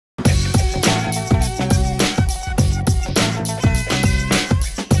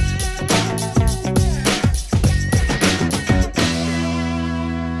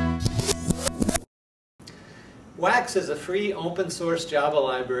Wax is a free open source Java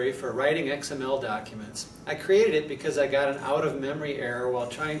library for writing XML documents. I created it because I got an out-of-memory error while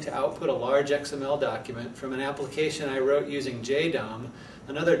trying to output a large XML document from an application I wrote using JDOM,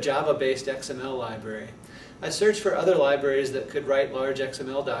 another Java-based XML library. I searched for other libraries that could write large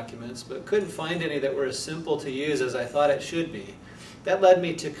XML documents, but couldn't find any that were as simple to use as I thought it should be. That led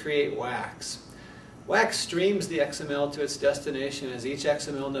me to create Wax. Wax streams the XML to its destination as each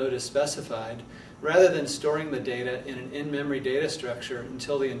XML node is specified, rather than storing the data in an in-memory data structure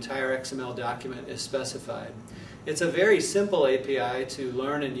until the entire XML document is specified. It's a very simple API to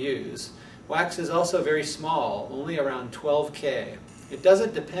learn and use. Wax is also very small, only around 12K. It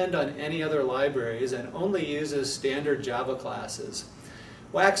doesn't depend on any other libraries and only uses standard Java classes.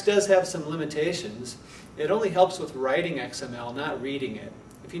 Wax does have some limitations. It only helps with writing XML, not reading it.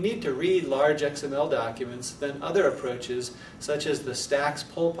 If you need to read large XML documents, then other approaches, such as the Stacks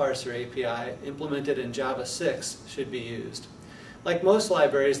Poll Parser API implemented in Java 6, should be used. Like most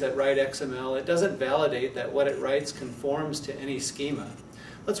libraries that write XML, it doesn't validate that what it writes conforms to any schema.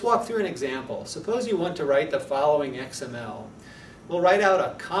 Let's walk through an example. Suppose you want to write the following XML. We'll write out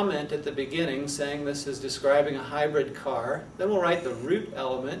a comment at the beginning saying this is describing a hybrid car. Then we'll write the root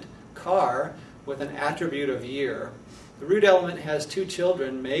element, car, with an attribute of year. The root element has two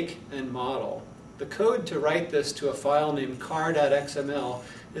children, make and model. The code to write this to a file named car.xml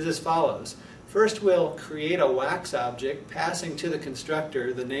is as follows. First, we'll create a Wax object passing to the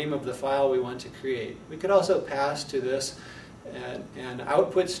constructor the name of the file we want to create. We could also pass to this an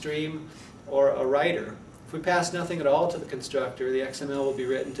output stream or a writer. If we pass nothing at all to the constructor, the XML will be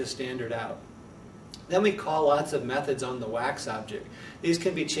written to standard out. Then we call lots of methods on the Wax object. These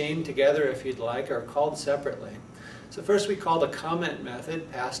can be chained together if you'd like, or called separately. So first we call the comment method,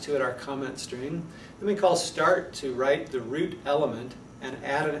 pass to it our comment string. Then we call start to write the root element and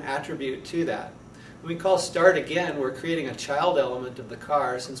add an attribute to that. When we call start again, we're creating a child element of the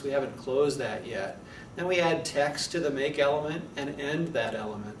car since we haven't closed that yet. Then we add text to the make element and end that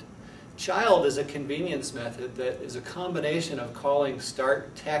element. Child is a convenience method that is a combination of calling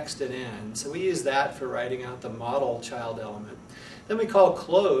start, text, and end. So we use that for writing out the model child element. Then we call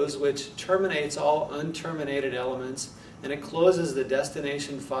close, which terminates all unterminated elements, and it closes the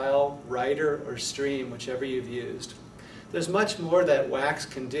destination file, writer, or stream, whichever you've used. There's much more that Wax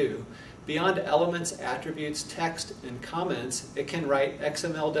can do. Beyond elements, attributes, text, and comments, it can write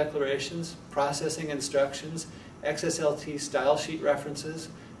XML declarations, processing instructions, XSLT style sheet references,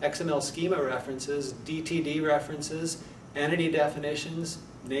 XML schema references, DTD references, entity definitions,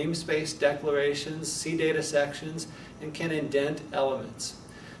 namespace declarations, CData sections, and can indent elements.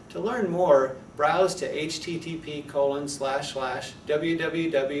 To learn more, browse to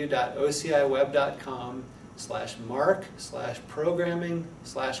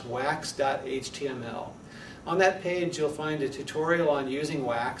On that page you'll find a tutorial on using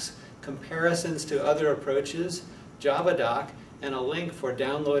Wax, comparisons to other approaches, JavaDoc, and a link for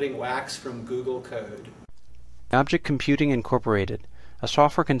downloading Wax from Google Code. Object Computing Incorporated, a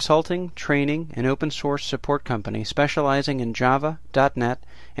software consulting, training, and open source support company specializing in Java, .NET,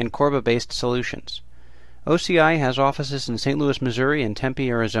 and Corba-based solutions. OCI has offices in St. Louis, Missouri, and Tempe,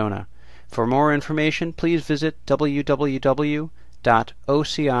 Arizona. For more information, please visit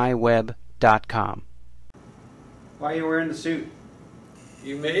www.ociweb.com. Why are you wearing the suit?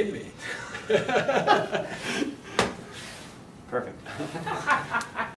 You made me. Perfect.